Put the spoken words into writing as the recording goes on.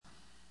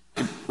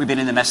We've been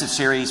in the message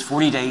series,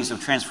 40 Days of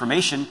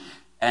Transformation,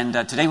 and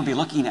today we'll be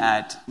looking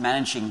at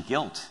managing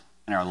guilt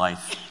in our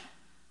life.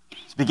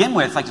 To begin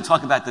with, I'd like to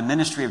talk about the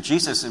ministry of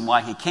Jesus and why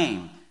he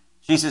came.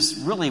 Jesus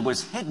really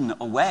was hidden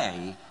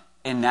away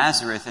in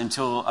Nazareth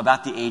until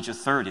about the age of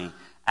 30.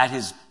 At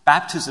his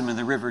baptism in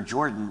the River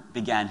Jordan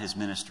began his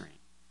ministry.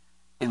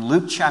 In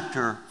Luke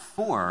chapter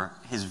 4,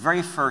 his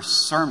very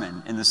first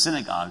sermon in the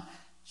synagogue,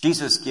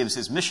 Jesus gives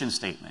his mission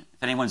statement.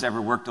 If anyone's ever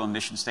worked on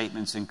mission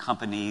statements in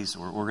companies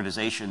or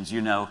organizations,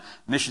 you know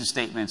mission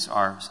statements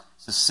are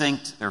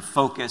succinct, they're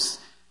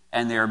focused,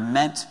 and they're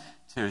meant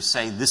to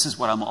say, this is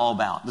what I'm all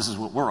about. This is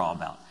what we're all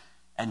about.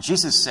 And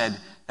Jesus said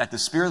that the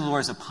Spirit of the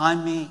Lord is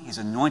upon me. He's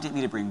anointed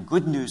me to bring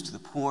good news to the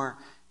poor,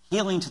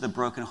 healing to the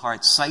broken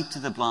heart, sight to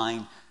the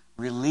blind,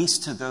 release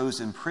to those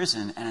in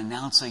prison, and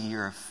announce a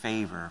year of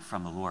favor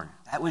from the Lord.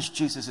 That was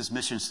Jesus'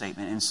 mission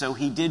statement. And so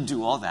he did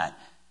do all that.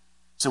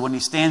 So when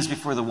he stands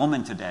before the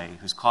woman today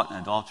who's caught in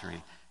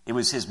adultery, it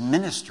was his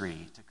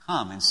ministry to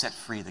come and set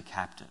free the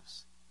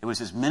captives. It was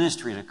his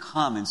ministry to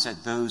come and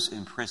set those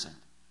in prison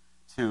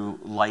to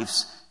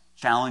life's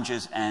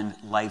challenges and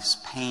life's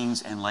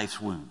pains and life's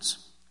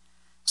wounds.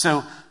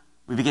 So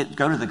we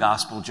go to the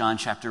gospel, John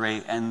chapter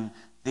 8, and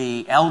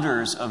the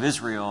elders of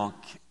Israel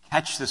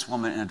catch this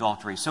woman in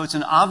adultery. So it's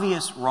an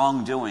obvious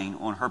wrongdoing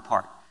on her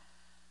part.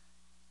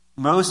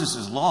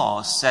 Moses'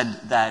 law said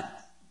that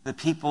the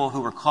people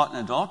who were caught in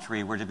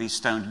adultery were to be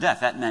stoned to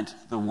death. That meant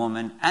the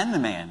woman and the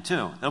man,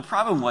 too. The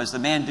problem was the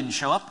man didn't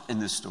show up in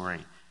this story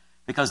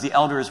because the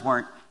elders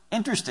weren't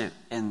interested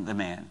in the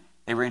man.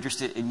 They were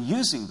interested in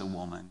using the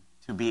woman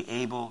to be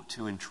able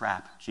to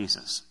entrap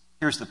Jesus.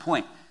 Here's the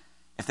point.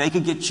 If they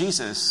could get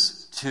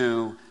Jesus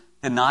to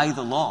deny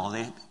the law,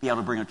 they'd be able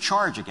to bring a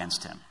charge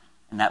against him,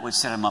 and that would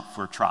set him up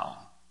for a trial.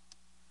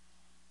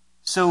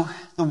 So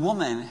the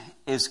woman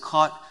is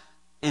caught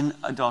in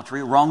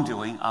adultery,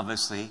 wrongdoing,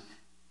 obviously.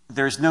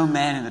 There's no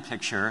man in the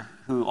picture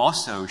who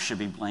also should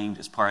be blamed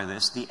as part of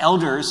this. The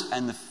elders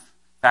and the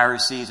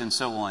Pharisees and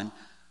so on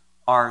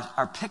are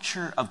a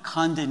picture of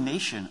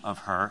condemnation of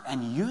her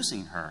and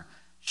using her.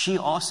 She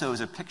also is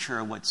a picture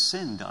of what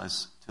sin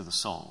does to the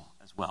soul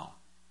as well.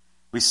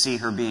 We see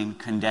her being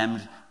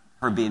condemned,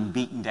 her being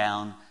beaten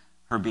down,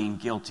 her being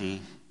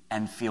guilty,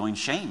 and feeling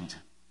shamed.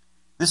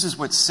 This is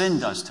what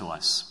sin does to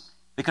us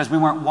because we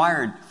weren't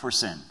wired for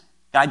sin.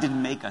 God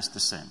didn't make us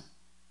to sin.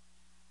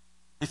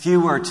 If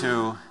you were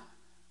to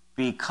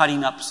be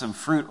cutting up some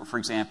fruit, for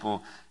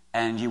example,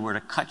 and you were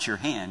to cut your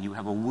hand, you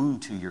have a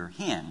wound to your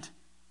hand.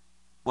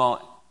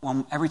 Well,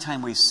 every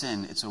time we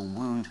sin, it's a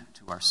wound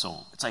to our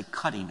soul. It's like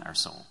cutting our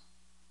soul.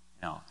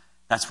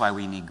 That's why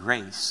we need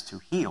grace to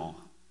heal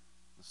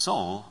the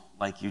soul,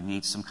 like you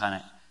need some kind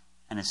of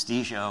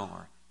anesthesia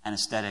or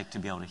anesthetic to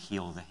be able to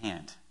heal the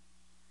hand.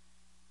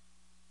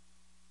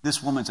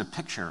 This woman's a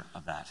picture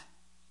of that.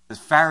 The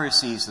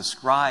Pharisees, the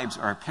scribes,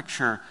 are a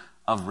picture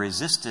of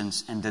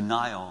resistance and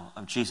denial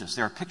of Jesus.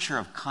 They're a picture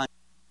of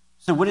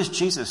So what does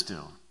Jesus do?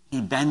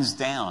 He bends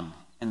down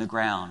in the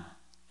ground,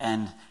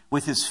 and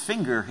with his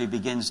finger, he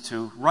begins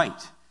to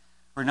write.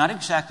 We're not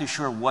exactly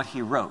sure what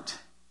he wrote.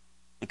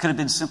 It could have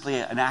been simply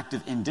an act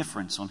of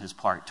indifference on his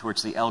part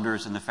towards the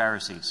elders and the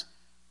Pharisees.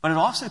 But it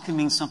also can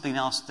mean something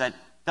else that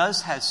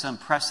does have some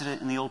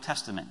precedent in the Old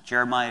Testament.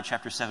 Jeremiah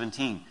chapter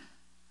 17,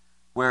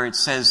 where it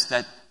says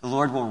that the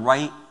Lord will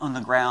write on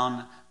the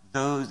ground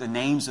the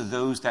names of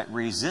those that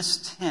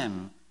resist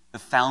him, the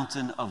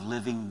fountain of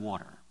living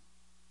water.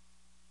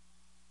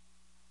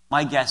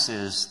 My guess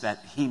is that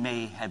he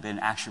may have been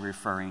actually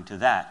referring to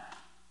that,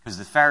 because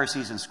the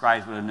Pharisees and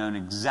scribes would have known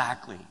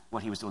exactly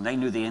what he was doing. They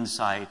knew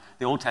the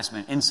Old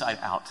Testament inside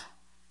out.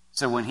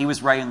 So when he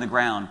was writing the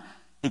ground,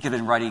 he could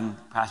have been writing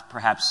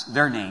perhaps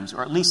their names,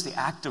 or at least the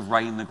act of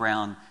writing the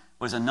ground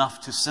was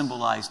enough to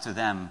symbolize to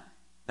them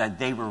that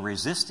they were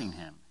resisting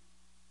him,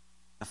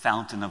 the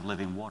fountain of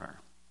living water.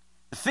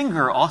 The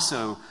finger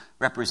also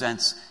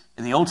represents,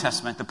 in the Old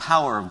Testament, the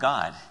power of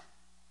God.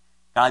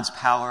 God's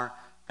power,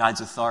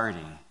 God's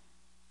authority.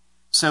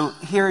 So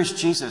here is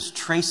Jesus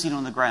tracing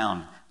on the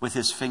ground with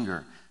his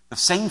finger. The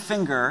same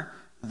finger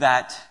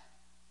that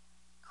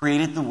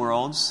created the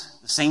worlds,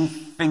 the same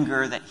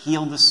finger that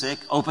healed the sick,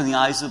 opened the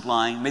eyes of the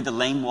blind, made the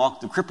lame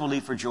walk, the crippled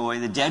leap for joy,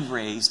 the dead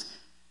raised.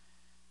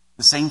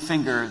 The same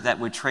finger that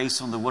would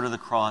trace on the wood of the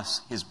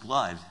cross his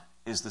blood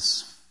is the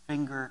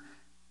finger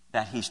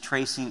that he's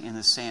tracing in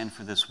the sand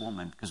for this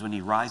woman, because when he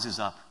rises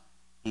up,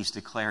 he's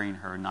declaring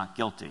her not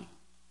guilty.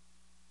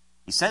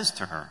 He says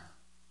to her,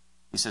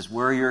 he says,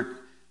 "Where are your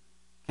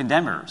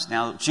condemners?"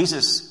 Now,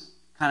 Jesus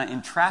kind of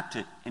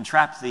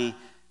entrapped the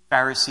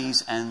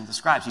Pharisees and the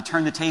scribes. He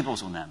turned the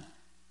tables on them.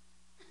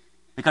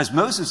 Because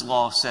Moses'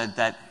 law said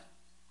that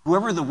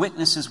whoever the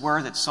witnesses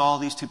were that saw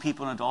these two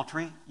people in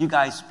adultery, you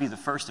guys be the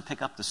first to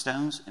pick up the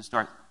stones and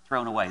start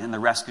throwing away. Then the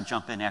rest could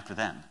jump in after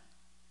them.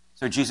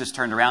 So Jesus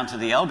turned around to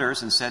the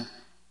elders and said,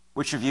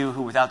 "Which of you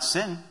who without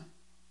sin,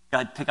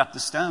 God, pick up the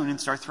stone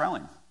and start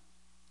throwing?"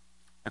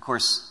 Of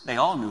course, they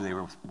all knew they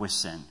were with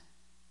sin.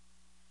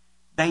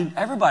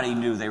 Everybody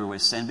knew they were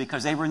with sin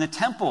because they were in the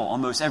temple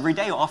almost every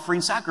day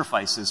offering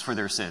sacrifices for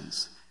their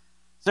sins.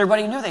 So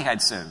everybody knew they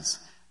had sins.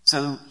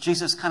 So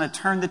Jesus kind of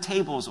turned the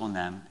tables on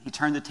them. He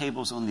turned the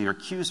tables on the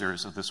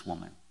accusers of this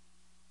woman.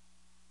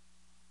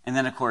 And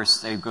then, of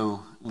course, they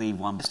go leave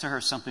one. But to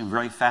her, something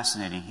very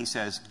fascinating. He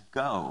says,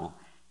 go,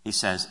 he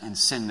says, and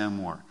sin no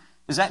more.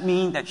 Does that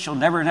mean that she'll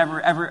never,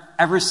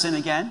 ever sin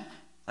again?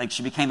 Like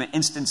she became an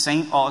instant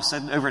saint all of a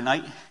sudden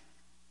overnight?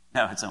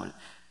 No, it's not.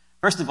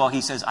 First of all,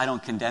 he says, I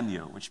don't condemn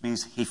you, which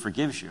means he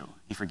forgives you.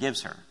 He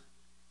forgives her.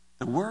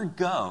 The word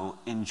go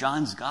in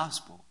John's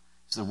gospel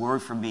is the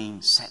word for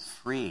being set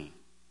free.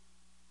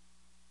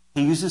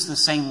 He uses the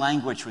same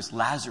language with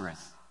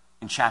Lazarus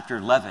in chapter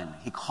 11.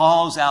 He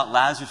calls out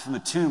Lazarus from the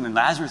tomb, and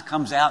Lazarus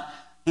comes out.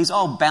 He's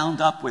all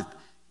bound up with,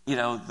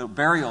 the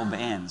burial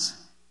bands.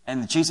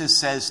 And Jesus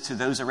says to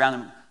those around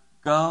him,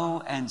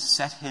 go and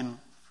set him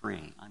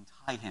free.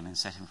 Untie him and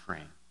set him free.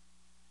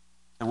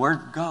 The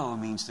word go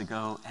means to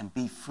go and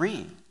be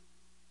free.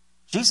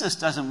 Jesus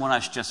doesn't want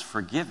us just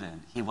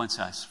forgiven. He wants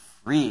us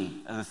free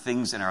of the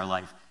things in our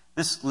life.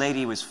 This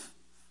lady was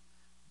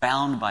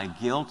bound by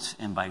guilt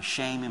and by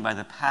shame and by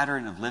the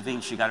pattern of living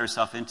she got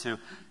herself into.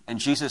 And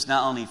Jesus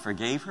not only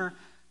forgave her,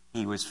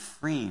 he was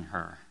freeing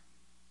her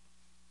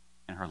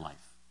in her life.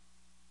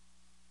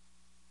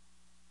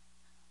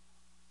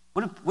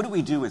 What do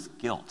we do with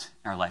guilt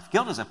in our life?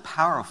 Guilt is a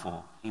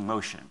powerful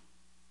emotion.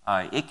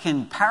 It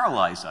can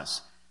paralyze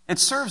us. It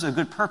serves a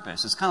good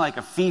purpose. It's kind of like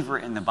a fever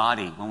in the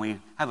body. When we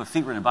have a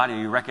fever in the body,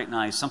 we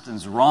recognize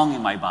something's wrong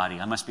in my body.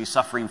 I must be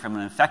suffering from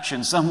an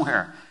infection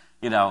somewhere,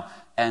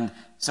 And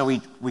so we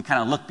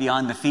kind of look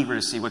beyond the fever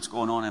to see what's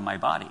going on in my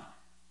body.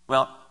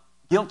 Well,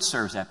 guilt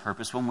serves that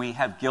purpose. When we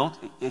have guilt,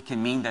 it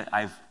can mean that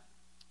I've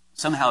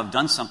somehow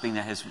done something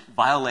that has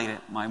violated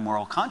my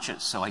moral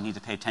conscience, so I need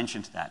to pay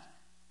attention to that.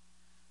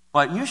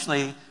 But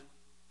usually,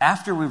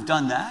 after we've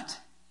done that,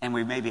 and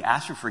we maybe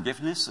asked for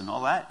forgiveness and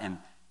all that, and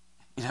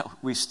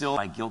we still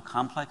have guilt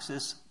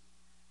complexes,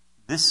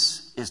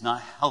 this is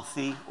not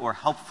healthy or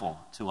helpful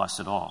to us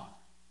at all.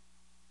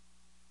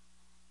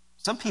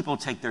 Some people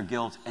take their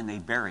guilt and they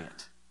bury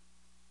it.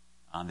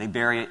 They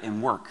bury it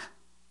in work,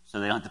 so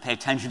they don't have to pay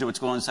attention to what's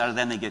going on inside of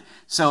them. They get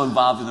so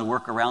involved in the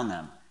work around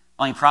them.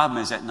 Only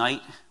problem is at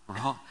night,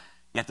 you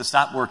have to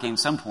stop working at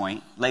some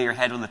point, lay your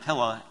head on the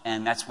pillow,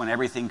 and that's when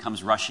everything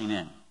comes rushing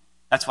in.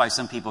 That's why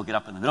some people get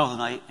up in the middle of the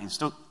night and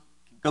still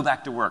go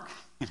back to work,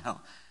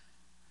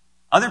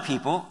 Other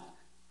people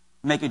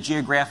make a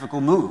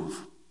geographical move.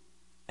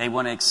 They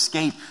want to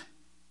escape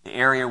the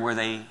area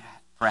where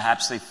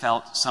perhaps they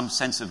felt some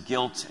sense of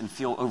guilt and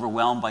feel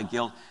overwhelmed by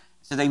guilt.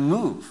 So they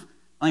move.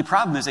 Only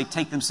problem is they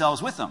take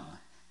themselves with them.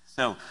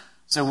 So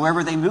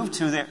wherever they move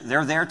to,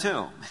 they're there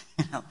too.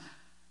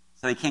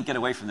 So they can't get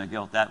away from their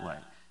guilt that way.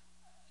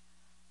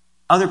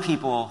 Other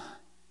people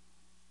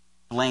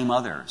blame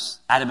others.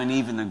 Adam and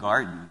Eve in the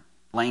garden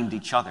blamed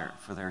each other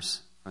for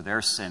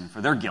their sin,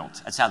 for their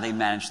guilt. That's how they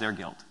managed their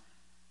guilt.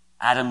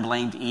 Adam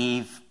blamed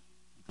Eve,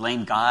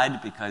 blamed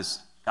God because,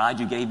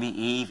 God, you gave me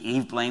Eve.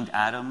 Eve blamed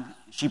Adam.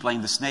 She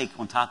blamed the snake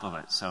on top of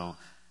it. So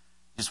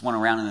just went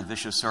around in a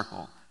vicious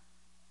circle.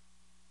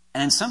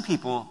 And then some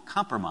people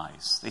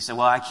compromise. They say,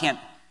 well, I can't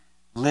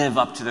live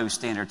up to those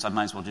standards. I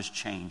might as well just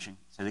change.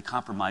 So they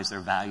compromise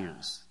their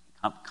values,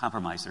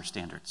 compromise their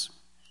standards.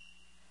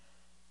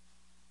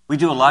 We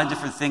do a lot of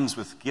different things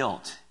with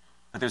guilt,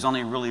 but there's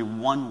only really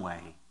one way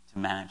to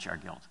manage our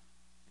guilt.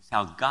 It's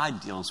how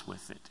God deals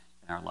with it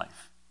in our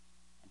life.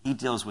 He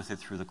deals with it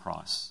through the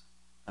cross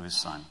of his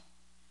Son.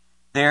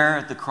 There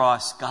at the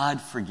cross,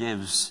 God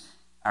forgives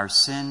our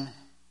sin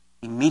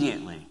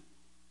immediately.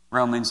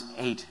 Romans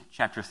 8,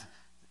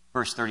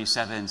 verse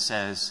 37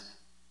 says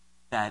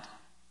that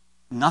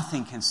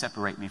nothing can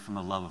separate me from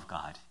the love of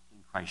God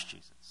in Christ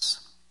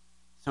Jesus.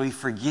 So he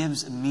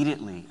forgives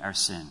immediately our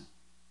sin.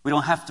 We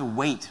don't have to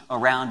wait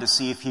around to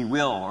see if he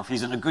will, or if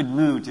he's in a good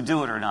mood to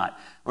do it or not,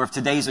 or if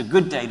today's a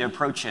good day to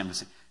approach him.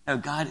 No,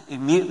 God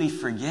immediately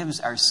forgives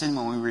our sin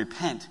when we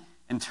repent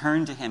and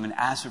turn to him and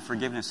ask for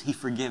forgiveness. He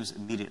forgives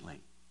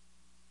immediately.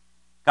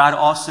 God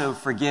also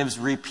forgives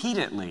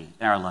repeatedly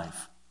in our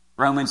life.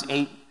 Romans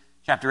 8,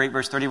 chapter 8,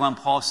 verse 31,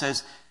 Paul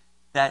says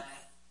that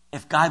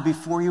if God be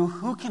for you,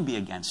 who can be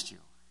against you?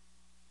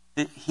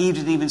 That he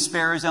didn't even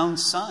spare his own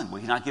Son. Will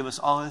he not give us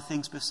all other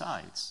things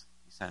besides?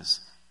 He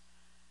says,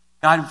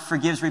 God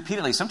forgives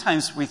repeatedly.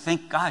 Sometimes we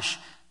think, gosh,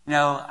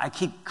 I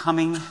keep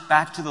coming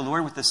back to the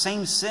Lord with the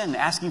same sin,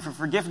 asking for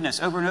forgiveness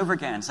over and over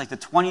again. It's like the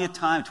 20th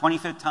time,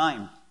 25th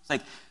time. It's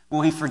like,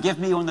 will he forgive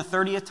me on the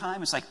 30th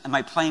time? It's like, am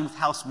I playing with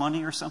house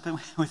money or something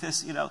with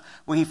this?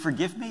 Will he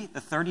forgive me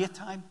the 30th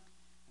time?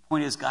 The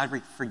point is,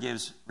 God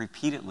forgives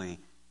repeatedly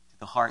to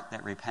the heart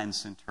that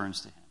repents and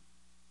turns to him.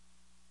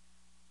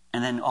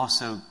 And then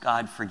also,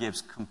 God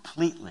forgives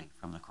completely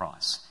from the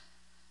cross.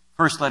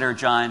 First letter of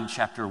John,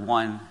 chapter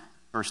 1,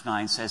 verse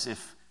 9 says,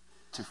 if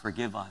to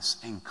forgive us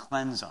and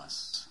cleanse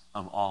us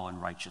of all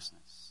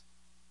unrighteousness.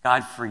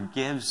 God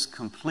forgives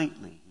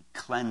completely. He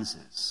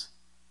cleanses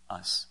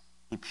us.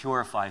 He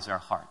purifies our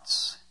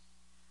hearts.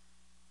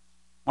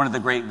 One of the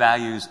great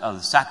values of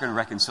the sacrament of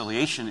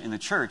reconciliation in the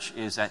church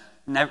is that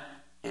I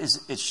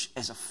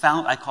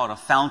call it a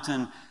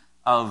fountain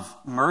of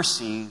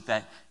mercy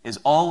that is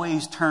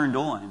always turned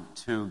on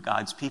to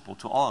God's people,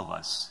 to all of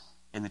us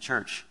in the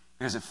church,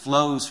 because it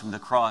flows from the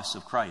cross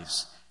of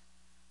Christ.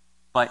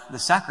 But the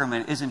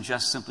sacrament isn't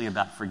just simply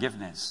about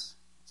forgiveness.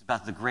 It's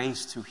about the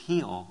grace to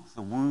heal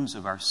the wounds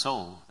of our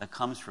soul that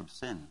comes from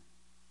sin.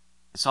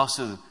 It's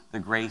also the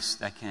grace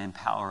that can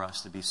empower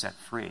us to be set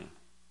free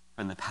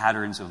from the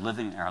patterns of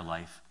living in our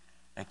life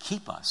that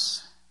keep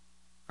us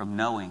from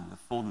knowing the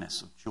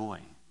fullness of joy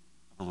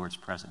of the Lord's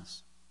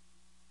presence.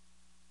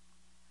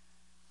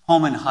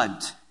 Holman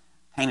Hunt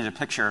painted a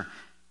picture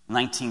in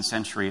the 19th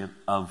century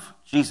of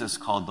Jesus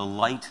called the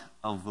light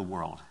of the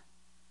world.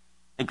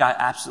 It got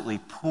absolutely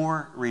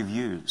poor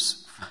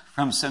reviews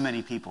from so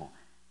many people.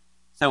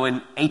 So in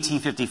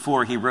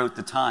 1854, he wrote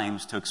the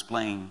Times to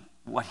explain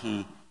what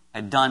he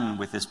had done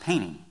with this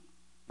painting.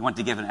 He wanted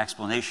to give an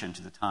explanation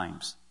to the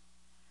Times.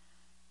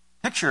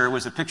 The picture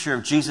was a picture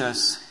of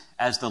Jesus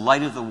as the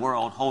light of the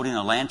world, holding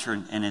a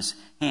lantern in his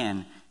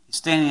hand. He's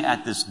standing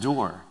at this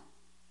door.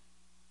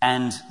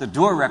 And the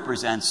door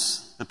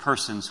represents a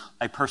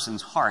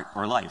person's heart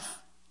or life.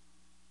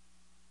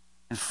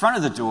 In front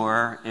of the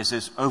door is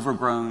this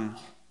overgrown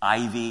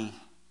ivy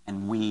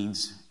and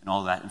weeds and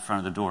all that in front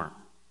of the door.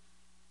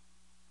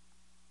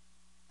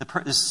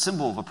 This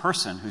symbol of a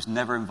person who's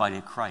never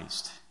invited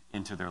Christ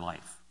into their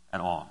life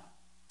at all.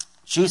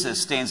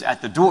 Jesus stands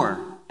at the door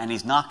and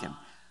he's knocking.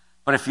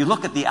 But if you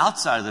look at the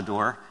outside of the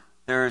door,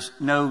 there's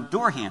no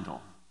door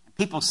handle.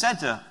 People said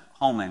to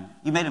Holman,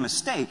 "You made a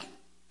mistake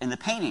in the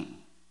painting.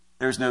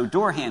 There's no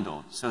door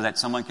handle so that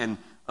someone can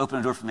open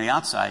a door from the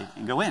outside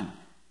and go in."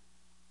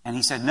 And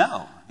he said,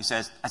 "No." He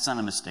says, "That's not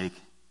a mistake."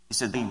 He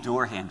said, "The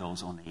door handle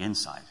is on the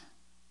inside."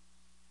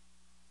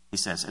 He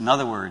says, in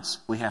other words,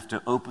 we have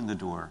to open the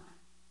door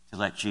to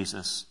let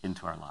Jesus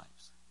into our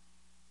lives.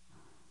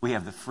 We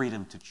have the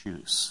freedom to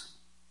choose.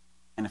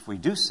 And if we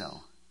do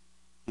so,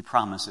 he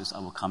promises, "I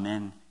will come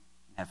in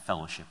and have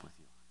fellowship with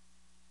you."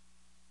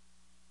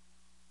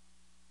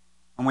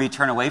 When we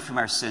turn away from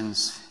our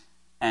sins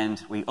and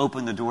we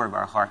open the door of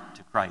our heart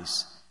to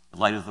Christ, the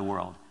light of the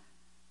world,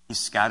 he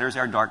scatters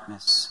our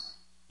darkness.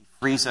 He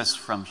frees us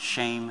from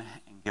shame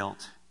and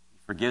guilt. He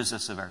forgives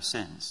us of our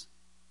sins.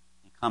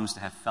 He comes to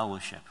have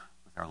fellowship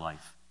with our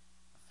life,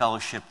 a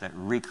fellowship that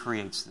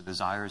recreates the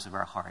desires of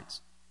our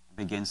hearts and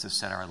begins to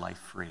set our life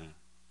free.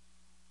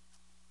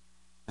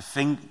 The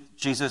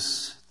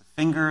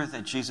finger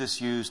that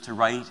Jesus used to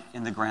write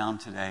in the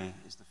ground today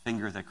is the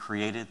finger that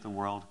created the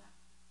world,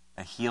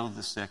 that healed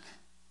the sick.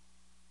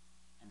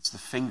 And it's the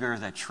finger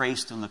that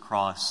traced on the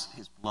cross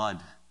his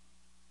blood,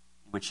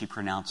 in which he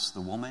pronounced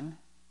the woman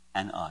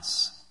and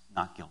us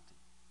not guilty.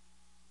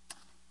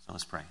 So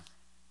let's pray.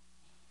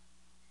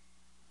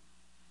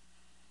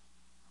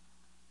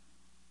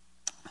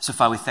 So,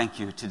 Father, we thank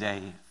you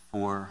today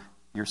for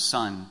your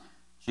Son,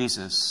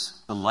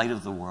 Jesus, the light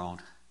of the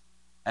world,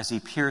 as he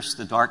pierced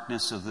the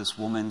darkness of this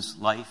woman's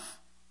life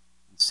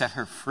and set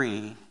her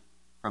free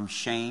from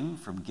shame,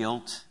 from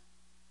guilt,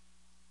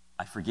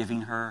 by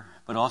forgiving her,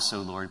 but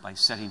also, Lord, by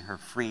setting her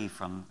free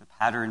from the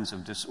patterns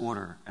of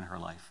disorder in her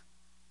life.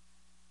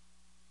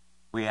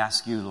 We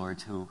ask you, Lord,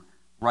 to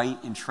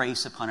write and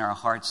trace upon our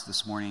hearts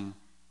this morning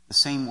the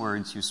same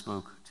words you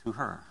spoke to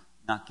her,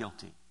 not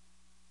guilty.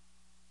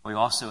 We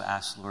also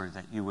ask, Lord,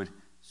 that you would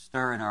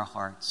stir in our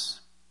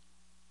hearts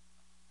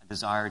a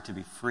desire to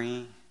be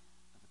free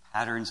of the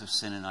patterns of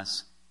sin in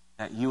us,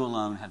 that you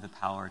alone have the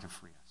power to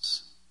free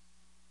us.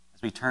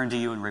 As we turn to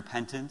you in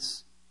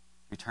repentance,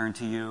 we turn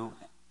to you,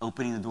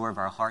 opening the door of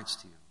our hearts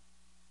to you.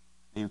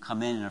 May you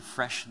come in a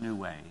fresh new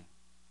way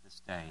this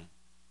day.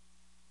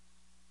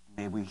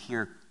 May we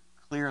hear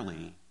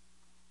clearly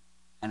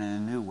and in a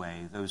new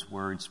way those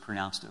words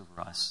pronounced over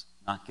us,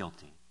 not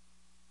guilty.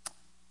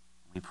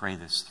 We pray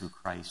this through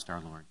Christ our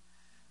Lord.